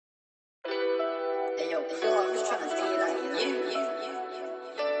yo, bro, I'm just trying to be like you.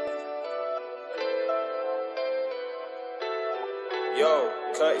 Yo,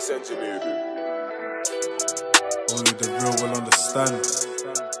 Curtis Engineer. Only the real will understand.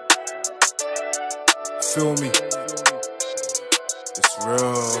 Feel me? It's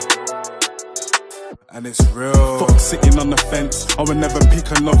real. And it's real. Fuck sitting on the fence, I would never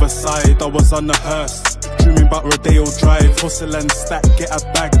pick another side. I was on the hearse, dreaming about Rodeo Drive. Hustle and stack, get a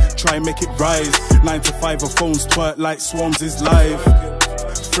bag, try and make it rise. 9 to 5, a phone's twerk like swarms is live.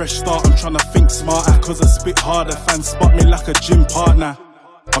 Fresh start, I'm trying to think smarter, cause I spit harder. Fans spot me like a gym partner.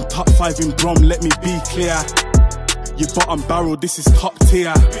 I'm top 5 in Brom, let me be clear. You bottom barrel, this is top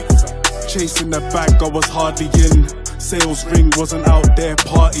tier. Chasing the bag, I was hardly in. Sales ring, wasn't out there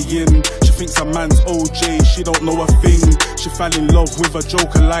partying. She thinks a man's OJ, she don't know a thing. She fell in love with a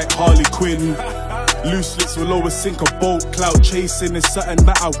joker like Harley Quinn. Loose lips will always sink a boat. Clout chasing is something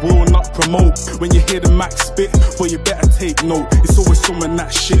that I will not promote. When you hear the max spit, well you better take note. It's always someone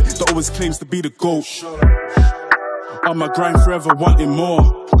that shit that always claims to be the GOAT. On my grind forever wanting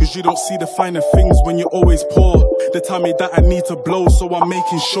more, cause you don't see the finer things when you're always poor. They tell me that I need to blow, so I'm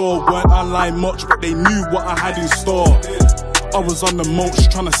making sure. Weren't online much, but they knew what I had in store. I was on the mulch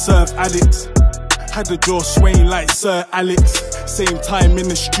trying to serve addicts. Had the jaw swaying like Sir Alex. Same time in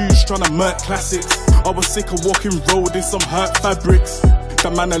the stews trying to murk classics. I was sick of walking road in some hurt fabrics.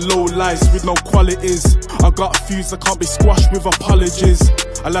 The man of low lives with no qualities. I got a fuse that can't be squashed with apologies.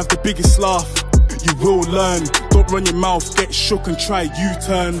 I'll have the biggest laugh, you will learn. Don't run your mouth, get shook and try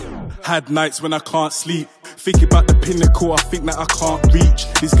U-turn. Had nights when I can't sleep, thinking about the pinnacle I think that I can't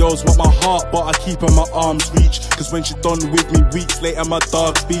reach. These girls want my heart but I keep her my arm's reach. Cause when she done with me, weeks later my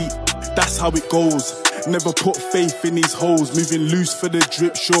dogs beat. That's how it goes. Never put faith in these hoes. Moving loose for the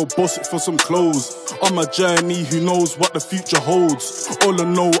drip, sure bust it for some clothes. On my journey, who knows what the future holds. All I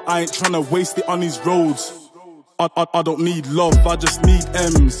know, I ain't tryna waste it on these roads. I don't need love, I just need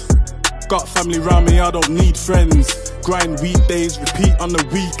M's. Got family round me, I don't need friends. Grind weekdays, repeat on the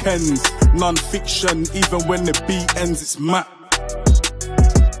weekends. Non-fiction, even when the beat ends, it's mad.